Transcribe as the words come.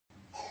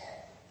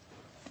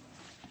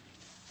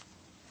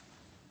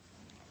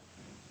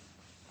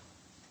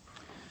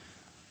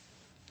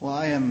Well,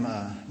 I am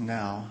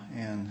now,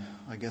 and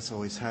I guess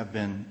always have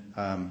been,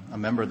 a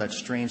member of that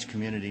strange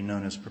community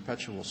known as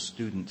perpetual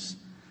students.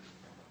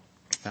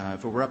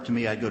 If it were up to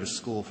me, I'd go to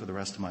school for the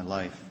rest of my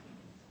life.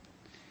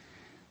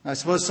 I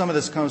suppose some of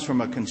this comes from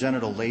a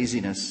congenital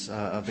laziness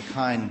of the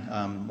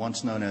kind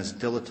once known as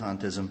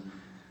dilettantism.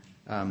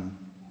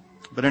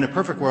 But in a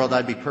perfect world,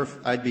 I'd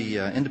be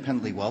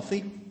independently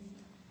wealthy,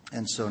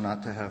 and so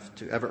not to have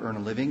to ever earn a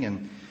living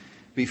and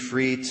be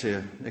free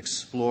to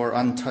explore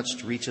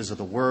untouched reaches of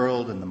the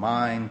world and the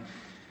mind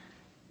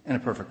in a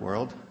perfect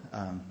world.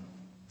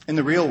 In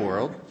the real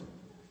world,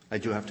 I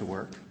do have to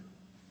work.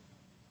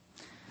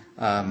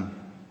 And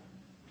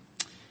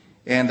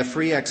the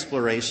free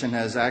exploration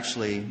has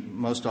actually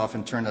most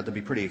often turned out to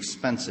be pretty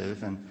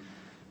expensive and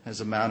has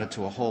amounted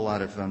to a whole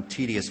lot of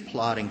tedious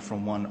plodding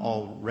from one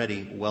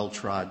already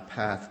well-trod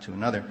path to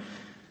another.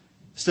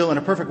 Still, in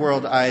a perfect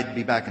world, I'd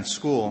be back in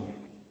school.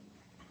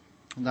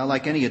 Now,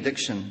 like any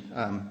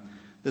addiction,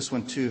 this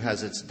one too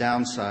has its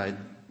downside,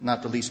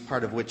 not the least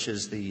part of which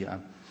is the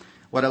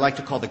what I like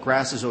to call the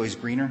grass is always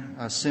greener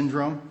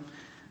syndrome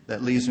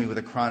that leaves me with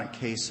a chronic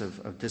case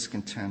of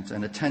discontent,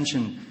 an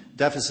attention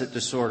deficit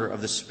disorder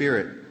of the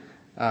spirit.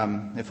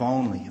 If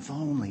only.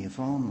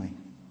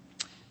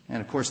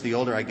 And of course, the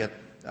older I get,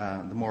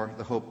 the more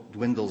the hope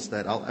dwindles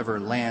that I'll ever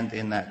land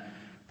in that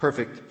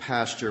perfect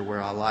pasture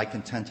where I'll lie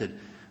contented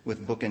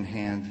with book in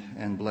hand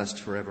and blessed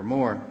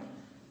forevermore.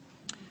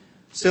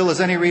 Still,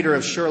 as any reader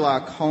of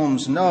Sherlock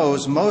Holmes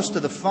knows, most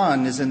of the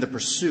fun is in the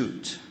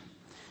pursuit,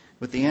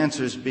 with the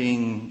answers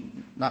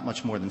being not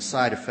much more than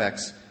side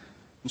effects.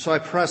 And so I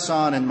press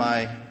on in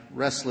my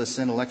restless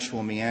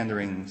intellectual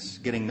meanderings,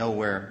 getting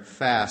nowhere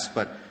fast,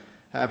 but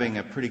having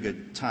a pretty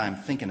good time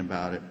thinking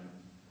about it.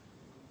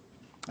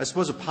 I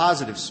suppose a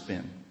positive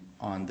spin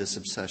on this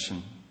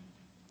obsession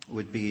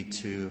would be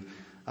to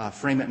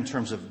frame it in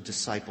terms of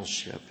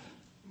discipleship.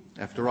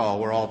 After all,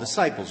 we're all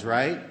disciples,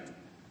 right?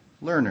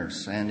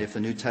 Learners. And if the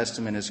New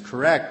Testament is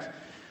correct,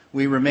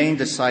 we remain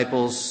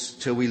disciples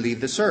till we leave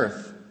this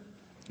earth.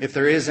 If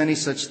there is any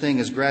such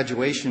thing as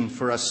graduation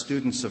for us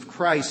students of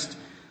Christ,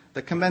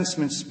 the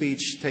commencement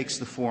speech takes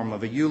the form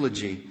of a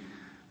eulogy.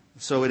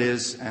 So it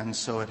is, and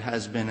so it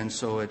has been, and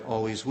so it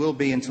always will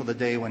be until the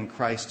day when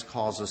Christ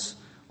calls us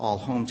all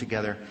home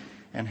together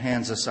and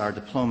hands us our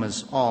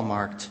diplomas, all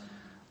marked,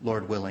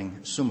 Lord willing,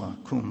 summa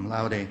cum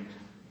laude.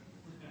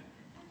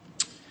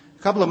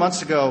 A couple of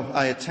months ago,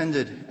 I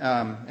attended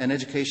an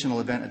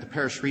educational event at the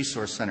Parish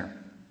Resource Center.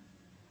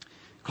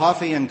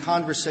 Coffee and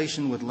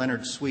Conversation with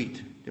Leonard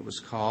Sweet, it was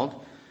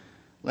called.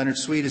 Leonard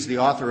Sweet is the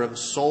author of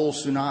Soul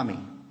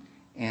Tsunami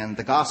and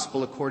The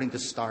Gospel According to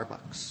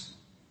Starbucks.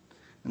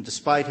 And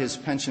despite his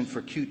penchant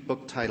for cute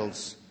book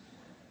titles,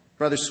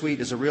 Brother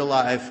Sweet is a real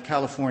live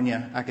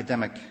California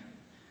academic,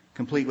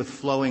 complete with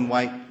flowing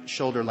white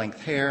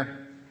shoulder-length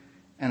hair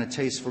and a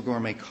taste for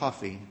gourmet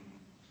coffee.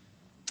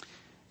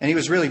 And he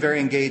was really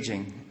very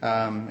engaging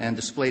and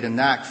displayed a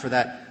knack for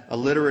that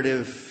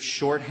alliterative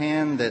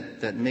shorthand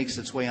that makes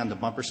its way onto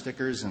bumper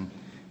stickers and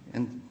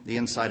the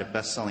inside of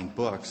best-selling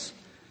books.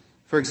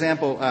 For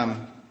example,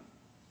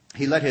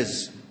 he let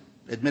his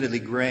admittedly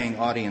graying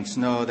audience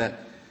know that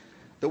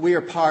we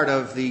are part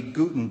of the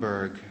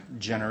Gutenberg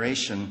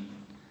generation,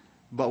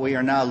 but we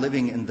are now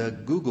living in the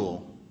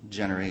Google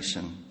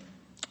generation.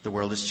 The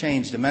world has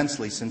changed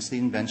immensely since the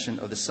invention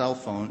of the cell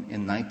phone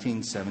in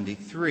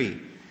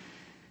 1973.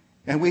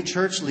 And we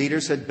church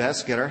leaders had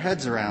best get our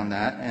heads around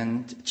that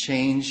and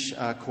change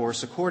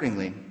course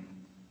accordingly.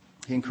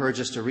 He encouraged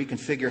us to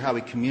reconfigure how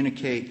we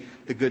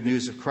communicate the good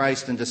news of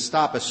Christ and to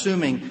stop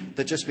assuming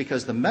that just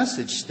because the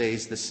message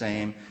stays the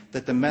same,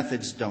 that the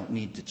methods don't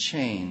need to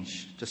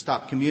change. To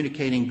stop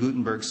communicating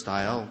Gutenberg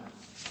style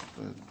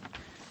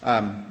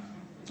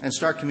and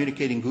start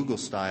communicating Google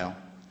style.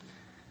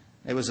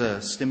 It was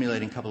a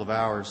stimulating couple of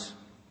hours.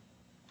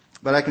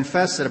 But I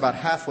confess that about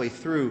halfway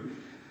through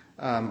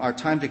our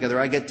time together,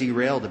 I get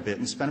derailed a bit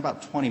and spend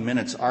about 20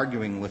 minutes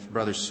arguing with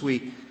Brother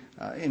Sweet,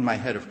 in my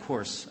head, of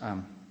course,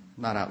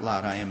 not out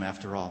loud. I am,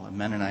 after all, a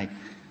Mennonite.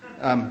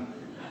 But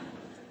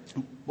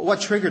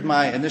what triggered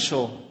my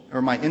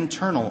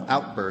internal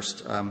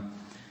outburst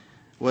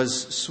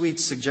was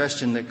Sweet's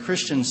suggestion that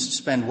Christians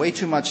spend way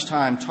too much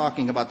time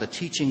talking about the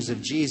teachings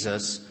of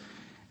Jesus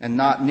and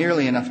not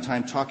nearly enough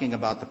time talking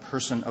about the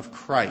person of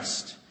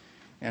Christ.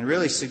 And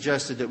really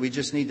suggested that we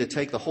just need to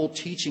take the whole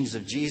teachings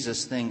of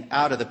Jesus thing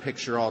out of the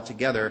picture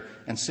altogether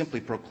and simply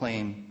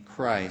proclaim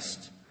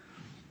Christ.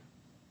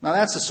 Now,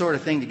 that's the sort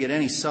of thing to get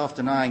any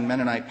self-denying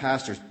Mennonite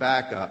pastor's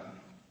back up.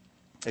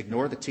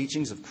 Ignore the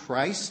teachings of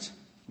Christ?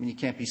 I mean, you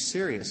can't be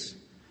serious.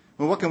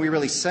 Well, what can we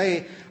really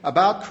say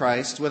about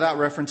Christ without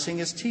referencing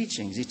his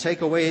teachings? You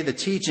take away the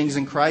teachings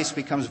and Christ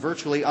becomes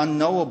virtually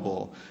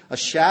unknowable, a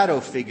shadow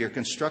figure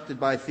constructed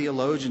by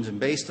theologians and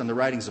based on the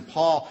writings of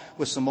Paul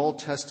with some Old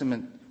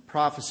Testament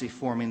prophecy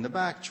forming the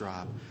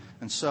backdrop.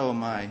 And so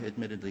my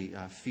admittedly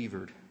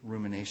fevered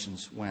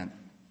ruminations went.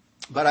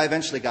 But I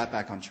eventually got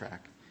back on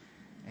track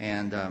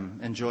and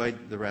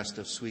enjoyed the rest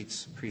of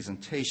Sweet's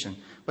presentation.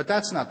 But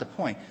that's not the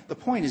point. The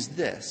point is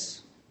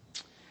this.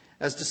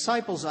 As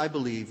disciples, I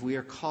believe, we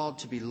are called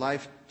to be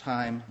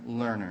lifetime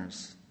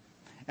learners.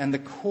 And the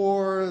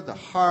core, the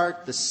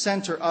heart, the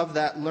center of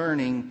that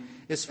learning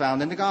is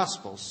found in the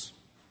Gospels,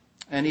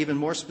 and even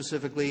more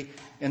specifically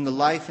in the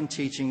life and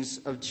teachings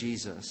of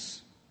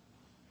Jesus.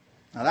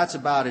 Now, that's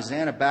about as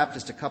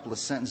Anabaptist a couple of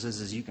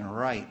sentences as you can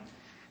write,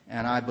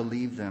 and I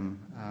believe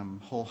them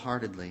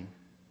wholeheartedly.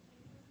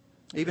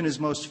 Even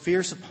his most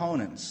fierce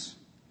opponents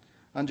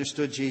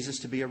understood Jesus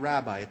to be a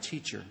rabbi, a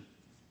teacher,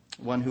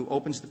 one who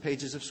opens the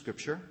pages of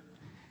Scripture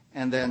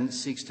and then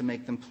seeks to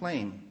make them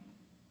plain.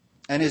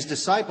 And his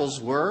disciples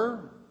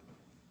were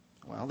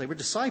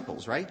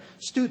disciples, right?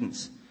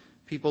 Students,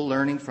 people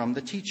learning from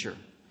the teacher,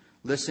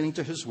 listening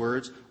to his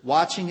words,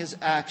 watching his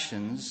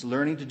actions,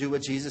 learning to do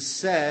what Jesus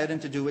said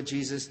and to do what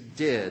Jesus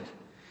did.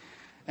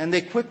 And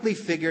they quickly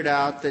figured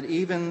out that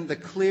even the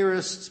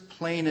clearest,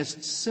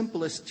 plainest,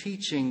 simplest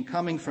teaching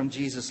coming from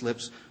Jesus'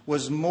 lips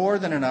was more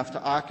than enough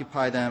to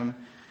occupy them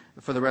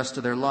for the rest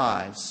of their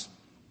lives.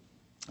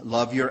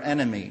 Love your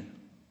enemy.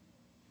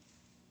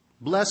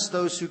 Bless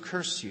those who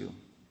curse you.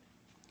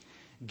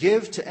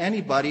 Give to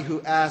anybody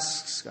who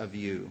asks of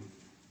you.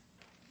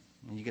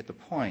 And you get the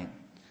point.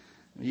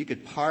 You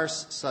could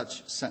parse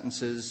such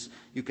sentences.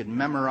 You could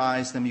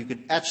memorize them. You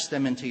could etch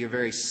them into your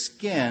very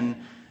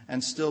skin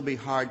and still be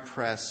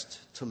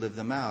hard-pressed to live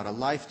them out. A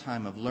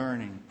lifetime of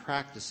learning,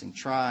 practicing,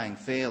 trying,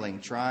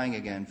 failing, trying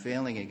again,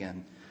 failing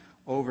again,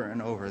 over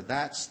and over.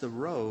 That's the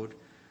road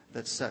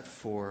that's set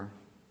for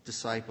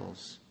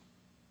disciples.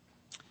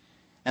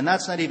 And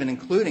that's not even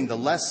including the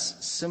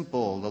less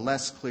simple, the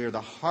less clear, the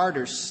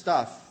harder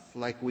stuff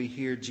like we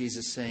hear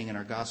Jesus saying in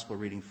our gospel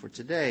reading for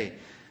today.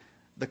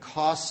 The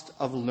cost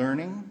of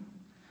learning,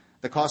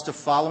 the cost of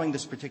following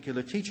this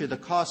particular teacher, the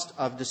cost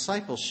of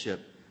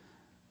discipleship.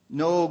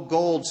 No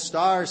gold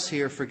stars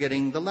here for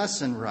getting the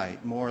lesson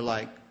right, more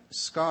like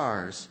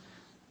scars.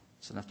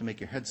 It's enough to make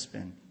your head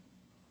spin.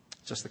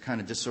 Just the kind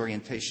of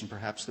disorientation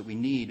perhaps that we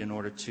need in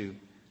order to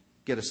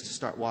get us to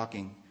start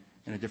walking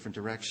in a different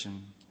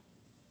direction.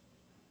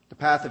 The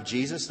path of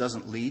Jesus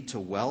doesn't lead to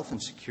wealth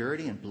and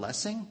security and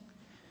blessing.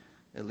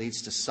 It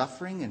leads to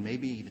suffering and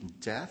maybe even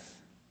death.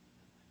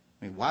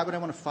 I mean, why would I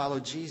want to follow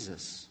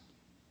Jesus?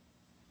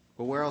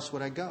 Well, where else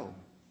would I go?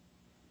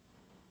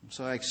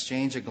 So I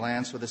exchange a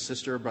glance with a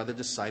sister or brother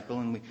disciple,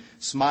 and we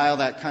smile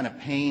that kind of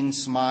pain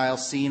smile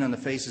seen on the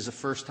faces of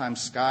first-time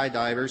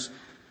skydivers.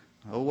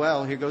 Oh,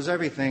 well, here goes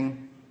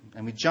everything.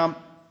 And we jump,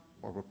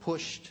 or we're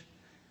pushed.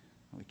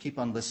 And we keep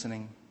on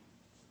listening,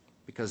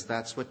 because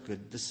that's what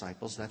good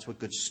disciples, that's what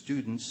good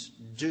students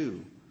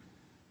do.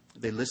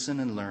 They listen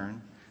and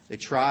learn. They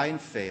try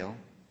and fail.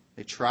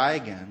 They try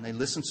again. They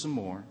listen some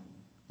more.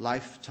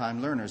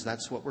 Lifetime learners,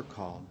 that's what we're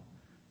called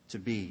to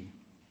be.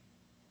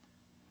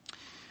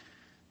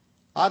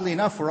 Oddly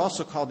enough, we're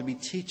also called to be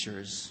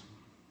teachers.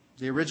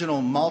 The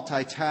original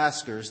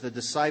multitaskers, the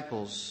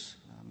disciples,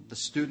 the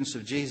students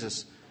of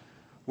Jesus,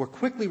 were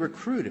quickly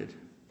recruited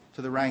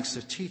to the ranks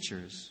of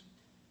teachers.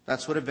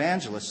 That's what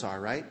evangelists are,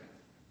 right?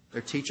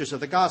 They're teachers of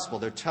the gospel.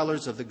 They're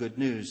tellers of the good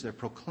news. They're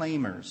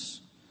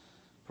proclaimers.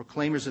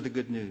 Proclaimers of the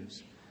good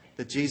news.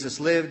 That Jesus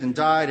lived and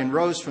died and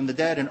rose from the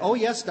dead. And oh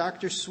yes,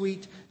 Dr.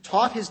 Sweet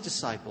taught his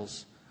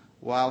disciples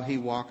while he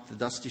walked the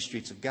dusty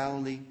streets of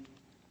Galilee,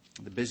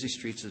 the busy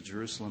streets of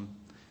Jerusalem.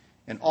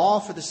 And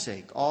all for the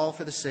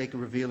sake of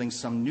revealing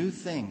some new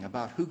thing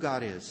about who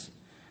God is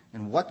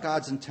and what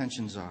God's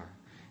intentions are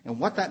and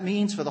what that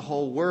means for the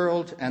whole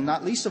world, and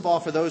not least of all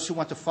for those who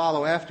want to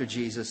follow after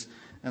Jesus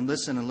and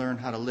listen and learn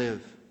how to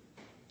live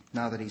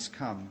now that he's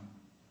come.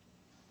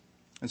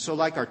 And so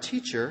like our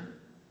teacher,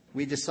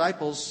 we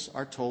disciples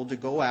are told to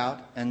go out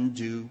and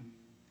do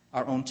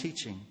our own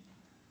teaching.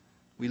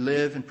 We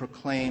live and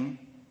proclaim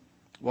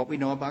what we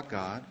know about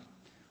God,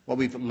 what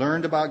we've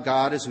learned about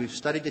God as we've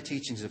studied the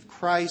teachings of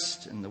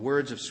Christ and the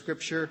words of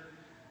Scripture,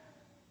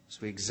 as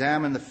we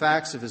examine the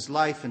facts of his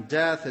life and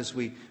death, as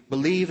we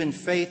believe in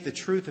faith the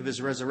truth of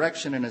his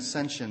resurrection and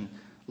ascension.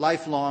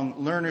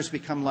 Lifelong learners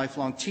become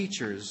lifelong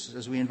teachers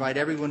as we invite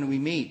everyone we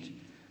meet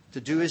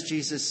to do as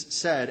Jesus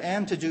said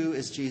and to do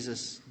as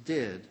Jesus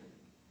did.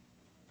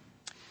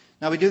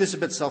 Now, we do this a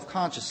bit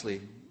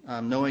self-consciously,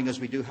 knowing as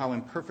we do how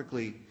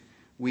imperfectly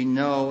we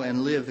know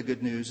and live the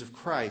good news of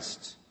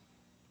Christ.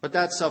 But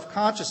that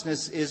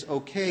self-consciousness is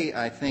okay,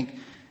 I think,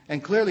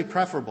 and clearly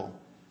preferable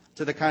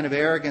to the kind of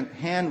arrogant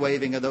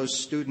hand-waving of those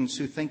students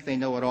who think they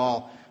know it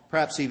all,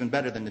 perhaps even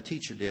better than the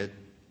teacher did.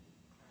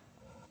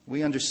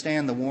 We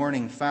understand the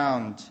warning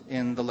found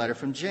in the letter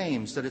from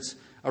James, that it's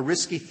a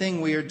risky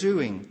thing we are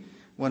doing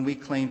when we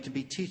claim to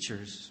be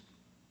teachers.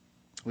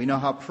 We know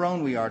how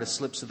prone we are to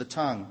slips of the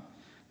tongue,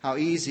 how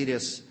easy it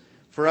is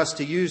for us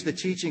to use the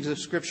teachings of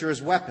Scripture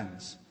as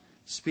weapons,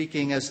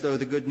 speaking as though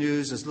the good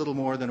news is little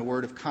more than a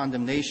word of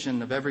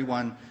condemnation of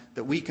everyone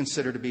that we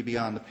consider to be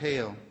beyond the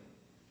pale.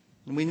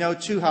 And we know,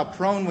 too, how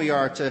prone we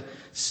are to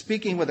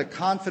speaking with a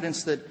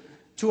confidence that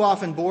too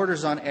often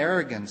borders on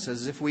arrogance,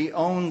 as if we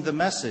own the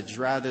message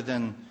rather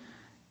than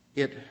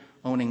it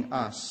owning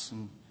us.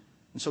 And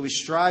And so we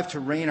strive to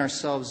rein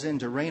ourselves in,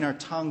 to rein our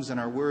tongues and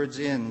our words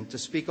in, to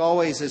speak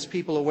always as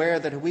people aware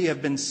that we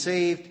have been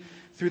saved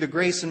through the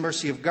grace and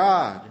mercy of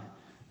God,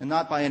 and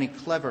not by any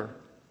clever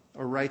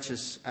or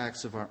righteous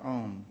acts of our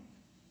own.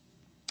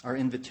 Our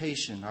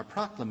invitation, our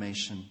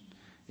proclamation,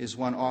 is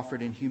one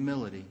offered in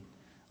humility,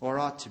 or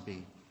ought to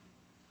be.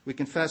 We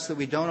confess that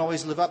we don't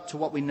always live up to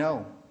what we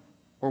know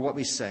or what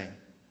we say.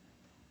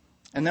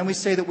 And then we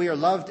say that we are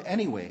loved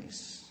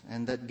anyways,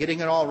 and that getting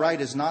it all right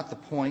is not the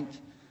point.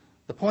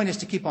 The point is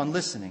to keep on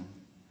listening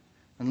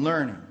and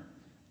learning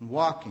and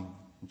walking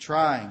and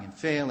trying and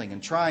failing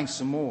and trying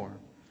some more.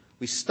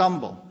 We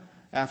stumble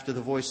after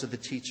the voice of the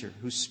teacher,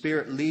 whose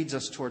spirit leads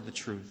us toward the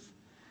truth.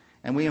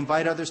 And we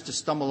invite others to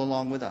stumble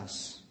along with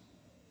us.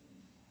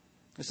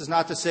 This is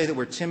not to say that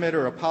we're timid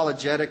or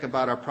apologetic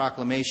about our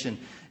proclamation.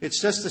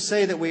 It's just to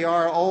say that we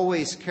are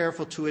always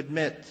careful to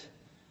admit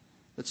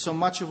that so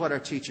much of what our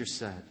teacher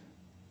said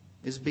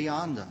is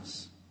beyond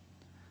us.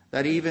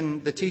 That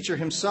even the teacher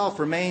himself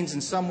remains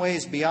in some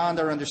ways beyond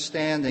our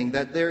understanding.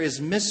 That there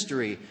is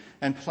mystery,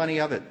 and plenty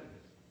of it,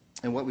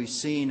 in what we've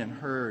seen and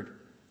heard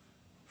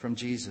from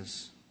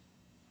Jesus.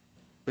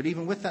 But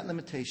even with that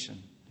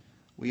limitation,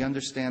 we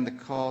understand the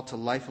call to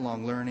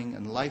lifelong learning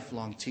and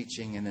lifelong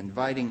teaching, and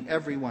inviting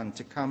everyone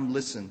to come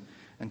listen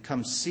and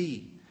come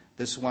see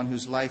this one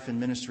whose life and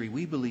ministry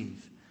we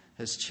believe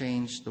has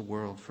changed the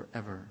world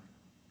forever.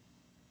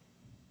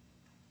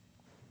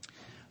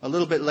 A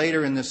little bit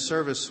later in this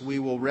service, we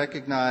will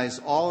recognize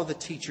all of the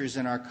teachers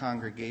in our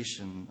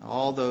congregation,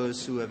 all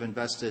those who have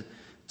invested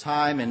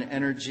time and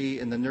energy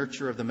in the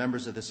nurture of the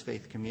members of this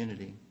faith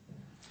community.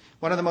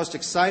 One of the most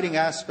exciting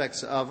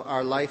aspects of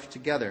our life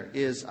together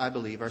is, I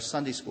believe, our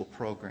Sunday school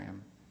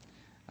program.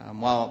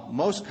 While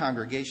most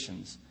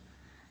congregations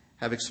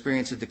have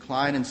experienced a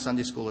decline in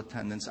Sunday school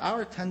attendance,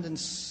 our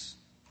attendance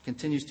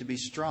continues to be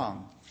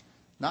strong.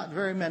 Not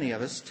very many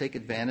of us take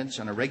advantage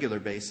on a regular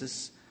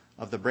basis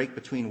of the break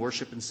between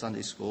worship and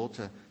Sunday school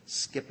to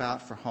skip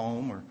out for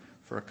home or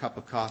for a cup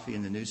of coffee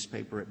in the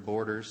newspaper at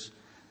Borders.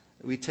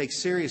 We take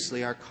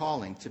seriously our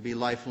calling to be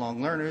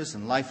lifelong learners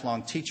and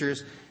lifelong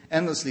teachers,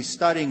 endlessly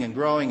studying and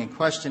growing and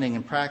questioning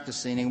and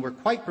practicing, and we're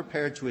quite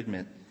prepared to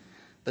admit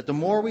that the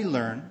more we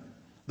learn,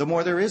 the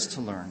more there is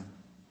to learn.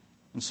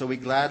 And so we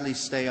gladly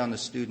stay on the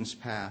student's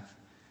path,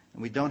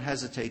 and we don't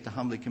hesitate to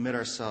humbly commit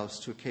ourselves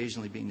to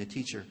occasionally being the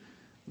teacher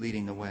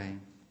leading the way.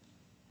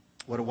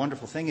 What a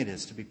wonderful thing it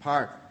is to be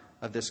part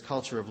of this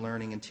culture of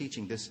learning and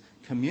teaching, this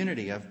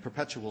community of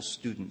perpetual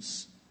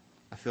students.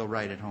 I feel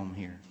right at home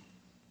here.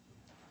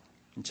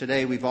 And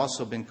today we've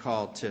also been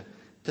called to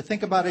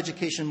think about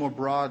education more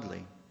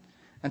broadly,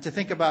 and to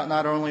think about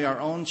not only our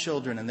own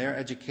children and their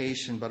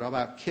education, but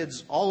about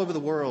kids all over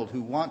the world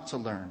who want to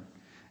learn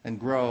and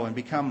grow and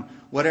become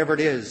whatever it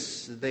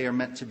is they are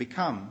meant to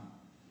become.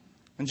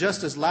 And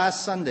just as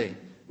last Sunday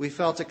we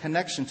felt a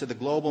connection to the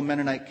global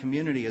Mennonite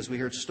community as we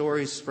heard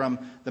stories from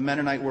the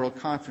Mennonite World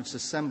Conference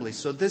Assembly,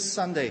 so this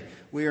Sunday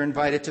we are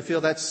invited to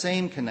feel that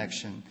same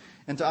connection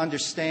and to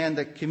understand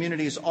that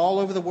communities all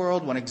over the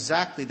world want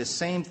exactly the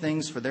same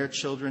things for their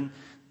children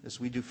as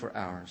we do for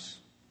ours.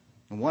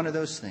 And one of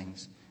those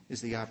things is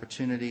the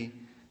opportunity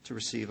to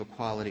receive a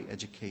quality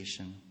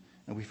education.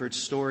 And we've heard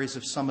stories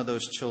of some of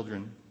those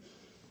children.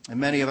 And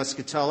many of us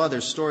could tell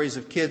others stories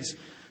of kids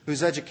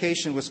whose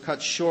education was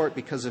cut short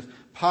because of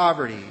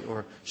poverty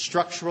or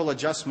structural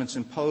adjustments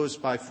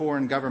imposed by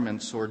foreign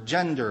governments, or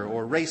gender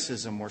or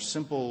racism or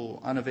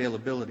simple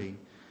unavailability.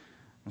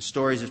 And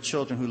stories of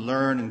children who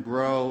learn and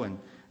grow and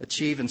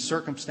achieve in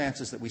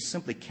circumstances that we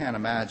simply can't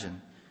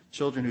imagine.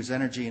 Children whose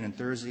energy and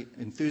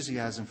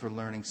enthusiasm for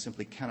learning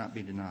simply cannot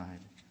be denied.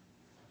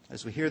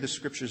 As we hear the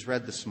scriptures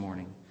read this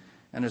morning,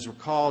 and as we're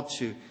called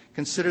to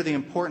consider the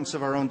importance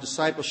of our own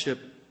discipleship,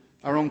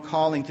 our own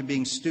calling to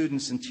being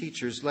students and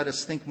teachers, let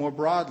us think more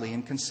broadly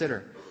and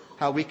consider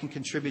how we can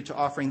contribute to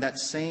offering that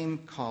same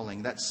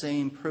calling, that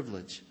same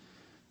privilege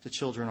to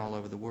children all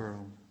over the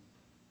world.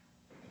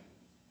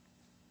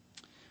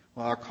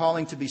 Well, our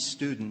calling to be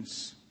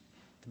students,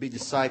 to be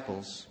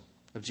disciples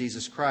of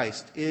Jesus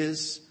Christ,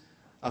 is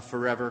a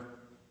forever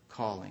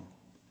calling,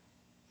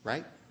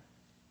 right?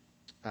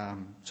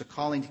 It's a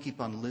calling to keep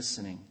on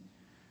listening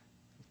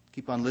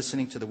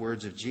to the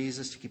words of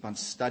Jesus, to keep on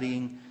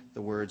studying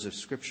the words of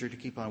Scripture, to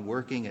keep on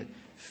working at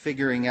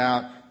figuring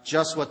out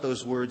just what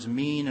those words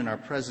mean in our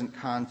present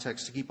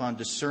context, to keep on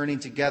discerning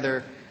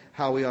together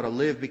how we ought to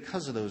live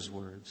because of those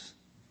words.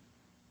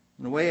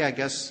 In a way, I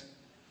guess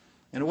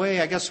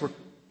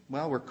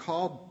we're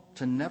called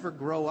to never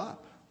grow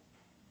up.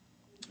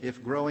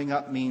 If growing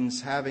up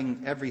means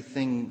having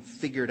everything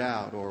figured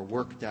out or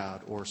worked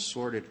out or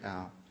sorted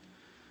out.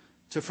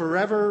 To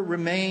forever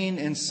remain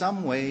in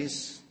some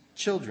ways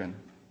children.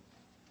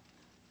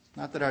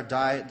 Not that our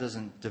diet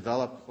doesn't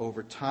develop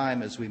over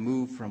time as we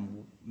move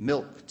from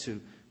milk to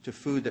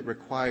food that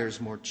requires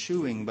more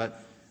chewing,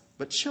 but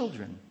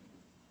children.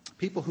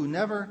 People who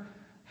never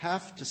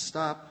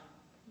stop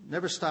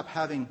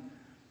having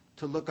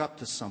to look up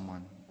to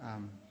someone.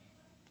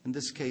 In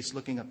this case,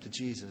 looking up to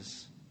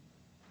Jesus.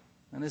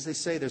 And as they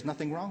say, there's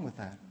nothing wrong with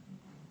that.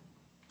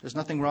 There's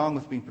nothing wrong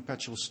with being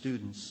perpetual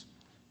students,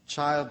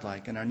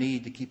 childlike in our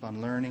need to keep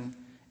on learning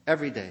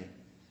every day,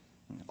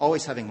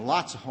 always having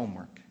lots of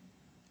homework,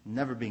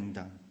 never being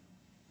done.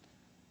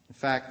 In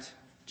fact,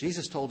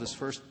 Jesus told his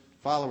first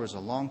followers a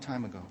long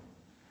time ago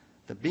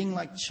that being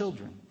like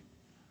children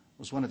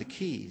was one of the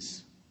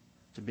keys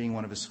to being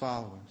one of his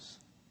followers.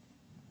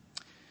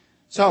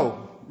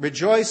 So,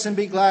 rejoice and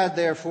be glad,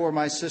 therefore,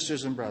 my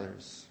sisters and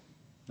brothers.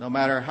 No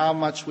matter how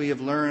much we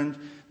have learned,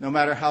 no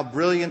matter how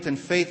brilliant and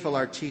faithful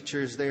our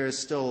teachers, there is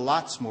still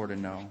lots more to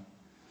know.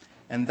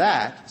 And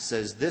that,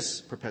 says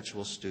this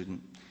perpetual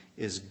student,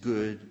 is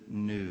good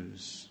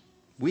news.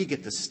 We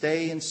get to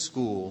stay in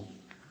school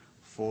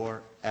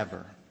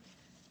forever.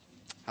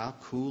 How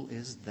cool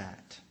is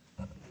that?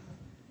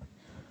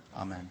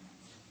 Amen.